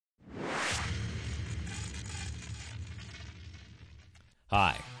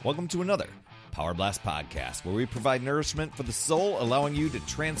Hi, welcome to another Power Blast podcast where we provide nourishment for the soul, allowing you to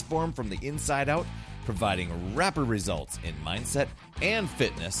transform from the inside out, providing rapid results in mindset and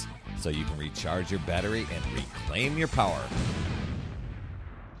fitness so you can recharge your battery and reclaim your power.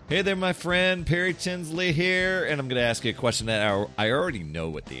 Hey there, my friend. Perry Tinsley here, and I'm going to ask you a question that I already know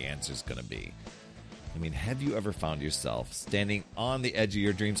what the answer is going to be. I mean, have you ever found yourself standing on the edge of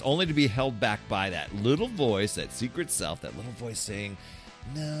your dreams only to be held back by that little voice, that secret self, that little voice saying,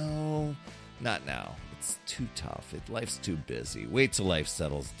 no, not now. It's too tough. Life's too busy. Wait till life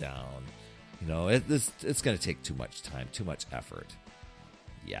settles down. You know, it's going to take too much time, too much effort.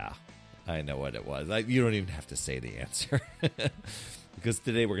 Yeah, I know what it was. You don't even have to say the answer. Because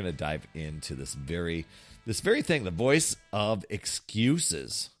today we're going to dive into this very thing, the voice of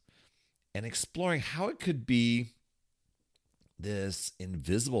excuses, and exploring how it could be this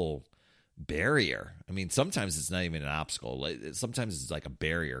invisible barrier. I mean, sometimes it's not even an obstacle. Sometimes it's like a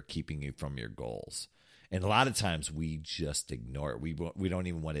barrier keeping you from your goals. And a lot of times we just ignore it. We don't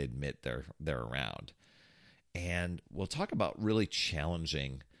even want to admit they're around. And we'll talk about really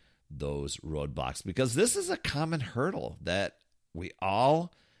challenging those roadblocks, because this is a common hurdle that we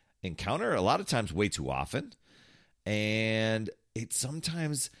all encounter a lot of times way too often. And it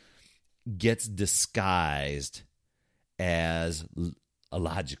sometimes gets disguised as a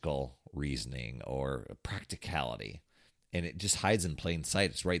logical reasoning or practicality, and it just hides in plain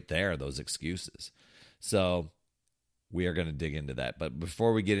sight. It's right there, those excuses. So we are going to dig into that. But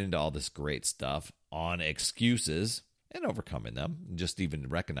before we get into all this great stuff on excuses and overcoming them, just even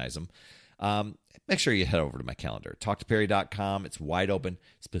recognize them, make sure you head over to my calendar, talktoperry.com. It's wide open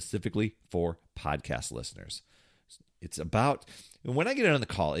specifically for podcast listeners. It's about, when I get on the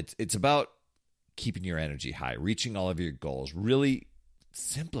call, it's about keeping your energy high, reaching all of your goals, really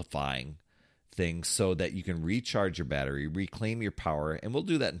simplifying things so that you can recharge your battery, reclaim your power, and we'll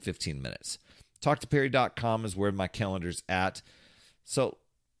do that in 15 minutes. Talktoperry.com is where my calendar's at. So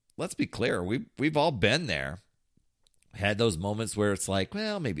let's be clear, we've all been there, had those moments where it's like,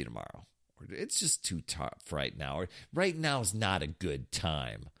 well, maybe tomorrow, or it's just too tough right now, or right now is not a good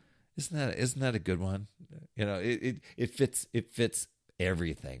time. Isn't that a good one? You know, it fits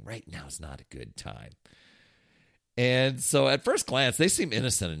everything. Right now is not a good time. And so at first glance, they seem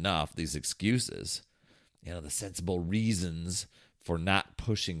innocent enough, these excuses, you know, the sensible reasons for not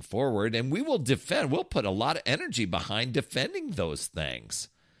pushing forward. And we'll put a lot of energy behind defending those things,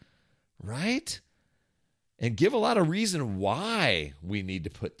 right? And give a lot of reason why we need to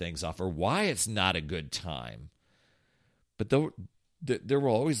put things off or why it's not a good time. But there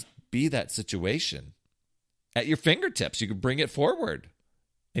will always be that situation at your fingertips. You can bring it forward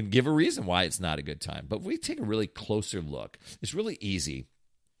and give a reason why it's not a good time. But if we take a really closer look, it's really easy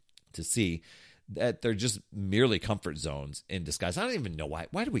to see that they're just merely comfort zones in disguise. I don't even know why.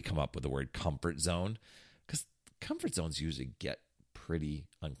 Why do we come up with the word comfort zone? Because comfort zones usually get pretty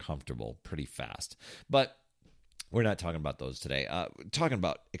uncomfortable pretty fast. But we're not talking about those today. We're talking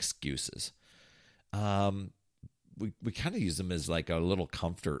about excuses. We kind of use them as like a little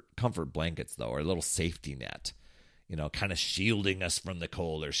comfort blankets, though, or a little safety net. You know, kind of shielding us from the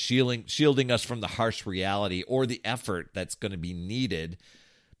cold, or shielding us from the harsh reality or the effort that's going to be needed,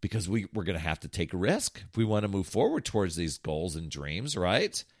 because we're going to have to take a risk if we want to move forward towards these goals and dreams,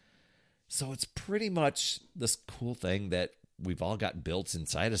 right? So it's pretty much this cool thing that we've all got built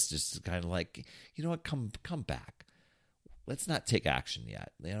inside us, just kind of like, you know what, come back. Let's not take action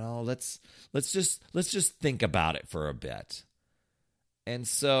yet. You know, let's just think about it for a bit. And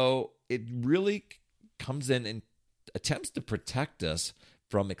so it really comes in and attempts to protect us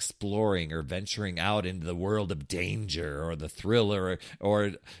from exploring or venturing out into the world of danger or the thriller, or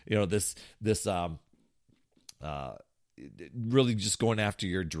you know, this really just going after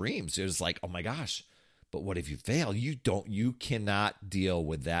your dreams. It's like, oh my gosh, but what if you fail? You cannot deal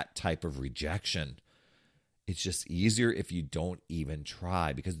with that type of rejection. It's just easier if you don't even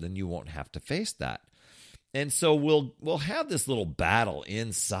try, because then you won't have to face that. And so we'll have this little battle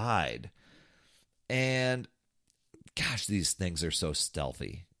inside. And gosh, these things are so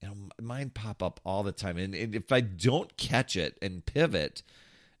stealthy. You know, mine pop up all the time. And if I don't catch it and pivot,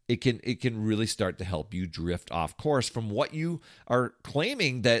 it can really start to help you drift off course from what you are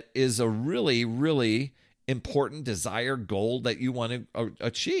claiming that is a really, really important desire, goal that you want to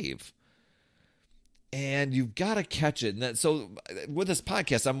achieve. And you've got to catch it. And so with this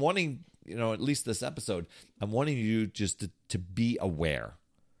podcast, I'm wanting, you know, at least this episode, I'm wanting you just to be aware,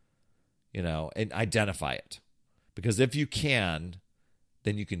 you know, and identify it. Because if you can,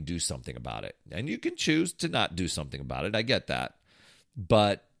 then you can do something about it. And you can choose to not do something about it. I get that.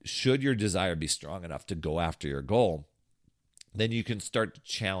 But should your desire be strong enough to go after your goal, then you can start to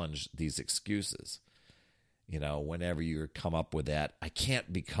challenge these excuses. Whenever you come up with that, I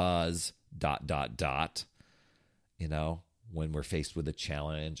can't because ... when we're faced with a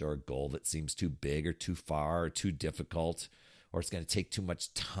challenge or a goal that seems too big or too far or too difficult, or it's going to take too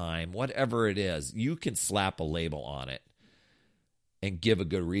much time, whatever it is, you can slap a label on it and give a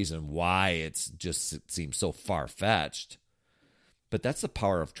good reason why it seems so far-fetched. But that's the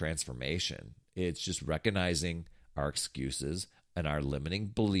power of transformation. It's just recognizing our excuses and our limiting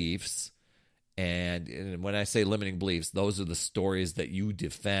beliefs. And when I say limiting beliefs, those are the stories that you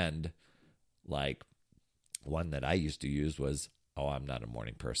defend. Like one that I used to use was, "Oh, I'm not a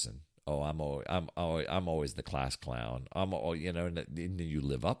morning person. Oh, I'm always the class clown. And you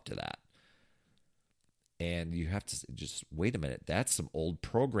live up to that. And you have to just wait a minute. That's some old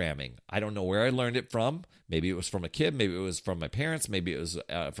programming. I don't know where I learned it from. Maybe it was from a kid. Maybe it was from my parents. Maybe it was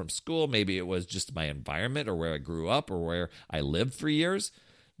from school. Maybe it was just my environment or where I grew up or where I lived for years.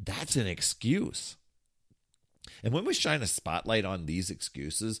 That's an excuse. And when we shine a spotlight on these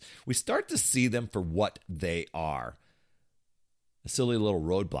excuses, we start to see them for what they are. A silly little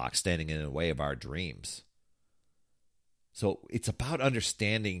roadblock standing in the way of our dreams. So it's about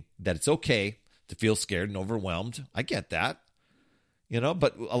understanding that it's okay to feel scared and overwhelmed. I get that.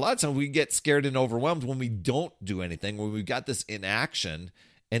 But a lot of times we get scared and overwhelmed when we don't do anything, when we've got this inaction,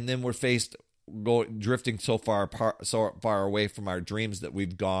 and then we're drifting so far away from our dreams that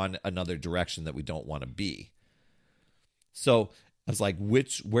we've gone another direction that we don't want to be. So I was like,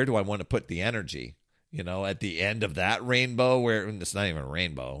 where do I want to put the energy? At the end of that rainbow, where it's not even a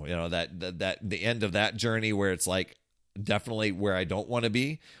rainbow, that the end of that journey where it's like definitely where I don't want to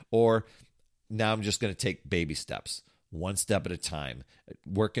be, or now I'm just going to take baby steps, one step at a time,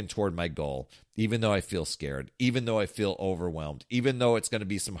 working toward my goal, even though I feel scared, even though I feel overwhelmed, even though it's going to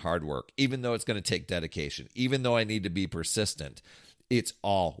be some hard work, even though it's going to take dedication, even though I need to be persistent. It's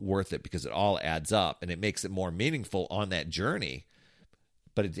all worth it because it all adds up and it makes it more meaningful on that journey.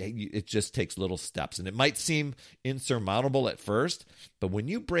 But it just takes little steps. And it might seem insurmountable at first, but when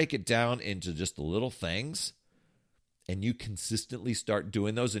you break it down into just the little things and you consistently start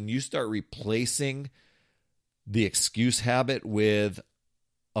doing those and you start replacing the excuse habit with,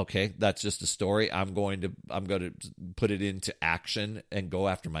 okay, that's just a story. I'm going to put it into action and go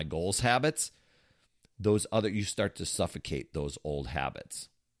after my goals habits. You start to suffocate those old habits.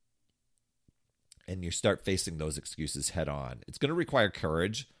 And you start facing those excuses head on. It's going to require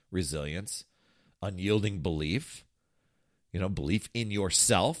courage, resilience, unyielding belief, belief in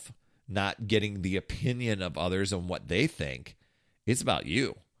yourself, not getting the opinion of others on what they think. It's about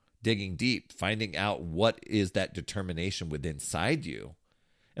you digging deep, finding out what is that determination within inside you.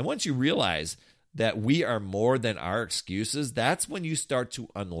 And once you realize that we are more than our excuses, that's when you start to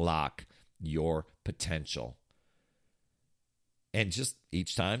unlock your potential. And just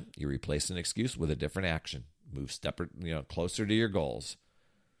each time you replace an excuse with a different action, move closer to your goals,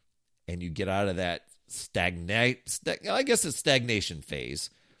 and you get out of that stagnation phase,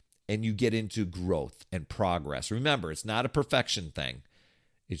 and you get into growth and progress. Remember, it's not a perfection thing.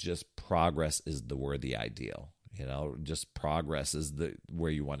 It's just progress is the worthy ideal. Just progress is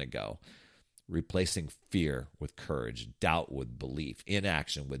where you want to go. Replacing fear with courage, doubt with belief,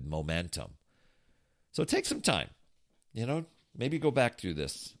 inaction with momentum. So take some time, maybe go back through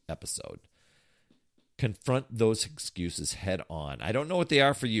this episode. Confront those excuses head on. I don't know what they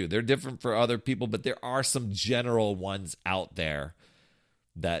are for you. They're different for other people, but there are some general ones out there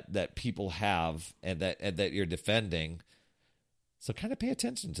that people have and that you're defending. So kind of pay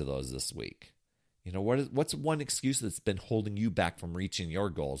attention to those this week. What's one excuse that's been holding you back from reaching your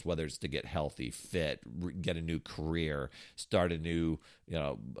goals, whether it's to get healthy, fit, get a new career, start a new,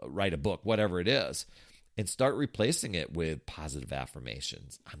 write a book, whatever it is, and start replacing it with positive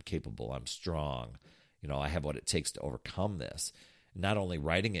affirmations. I'm capable. I'm strong. I have what it takes to overcome this. Not only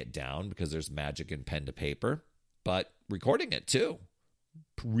writing it down because there's magic in pen to paper, but recording it too.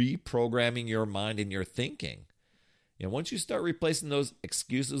 Reprogramming your mind and your thinking. Once you start replacing those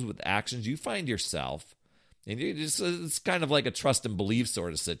excuses with actions, you find yourself, and it's kind of like a trust and believe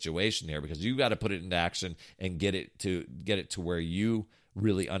sort of situation here, because you got to put it into action and get it to where you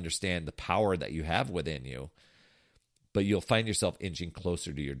really understand the power that you have within you. But you'll find yourself inching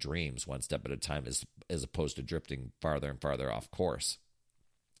closer to your dreams one step at a time, as opposed to drifting farther and farther off course.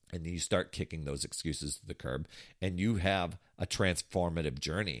 And you start kicking those excuses to the curb, and you have a transformative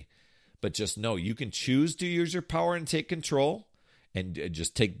journey. But just know you can choose to use your power and take control and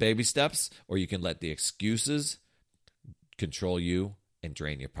just take baby steps, or you can let the excuses control you and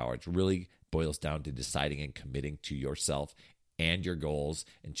drain your power. It really boils down to deciding and committing to yourself and your goals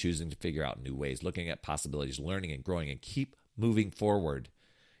and choosing to figure out new ways, looking at possibilities, learning and growing, and keep moving forward.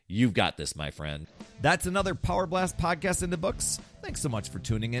 You've got this, my friend. That's another Power Blast podcast in the books. Thanks so much for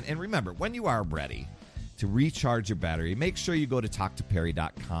tuning in. And remember, when you are ready to recharge your battery, make sure you go to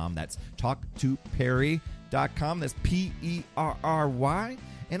talktoperry.com. That's talktoperry.com. That's Perry.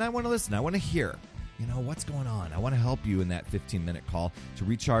 And I want to listen. I want to hear, what's going on. I want to help you in that 15-minute call to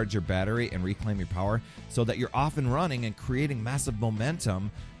recharge your battery and reclaim your power so that you're off and running and creating massive momentum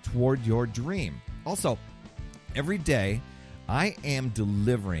toward your dream. Also, every day, I am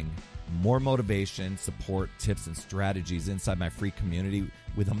delivering more motivation, support, tips, and strategies inside my free community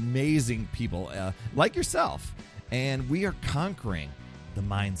with amazing people like yourself. And we are conquering the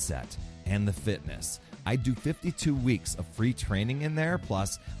mindset and the fitness. I do 52 weeks of free training in there.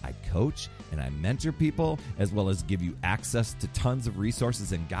 Plus, I coach and I mentor people, as well as give you access to tons of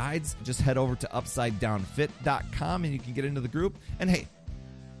resources and guides. Just head over to UpsideDownFit.com and you can get into the group. And hey,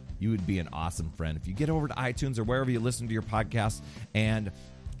 you would be an awesome friend if you get over to iTunes or wherever you listen to your podcast and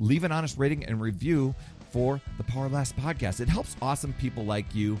leave an honest rating and review for the Power Blast podcast. It helps awesome people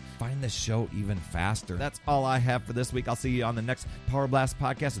like you find this show even faster. That's all I have for this week. I'll see you on the next Power Blast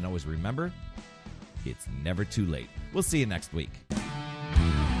podcast. And always remember, it's never too late. We'll see you next week.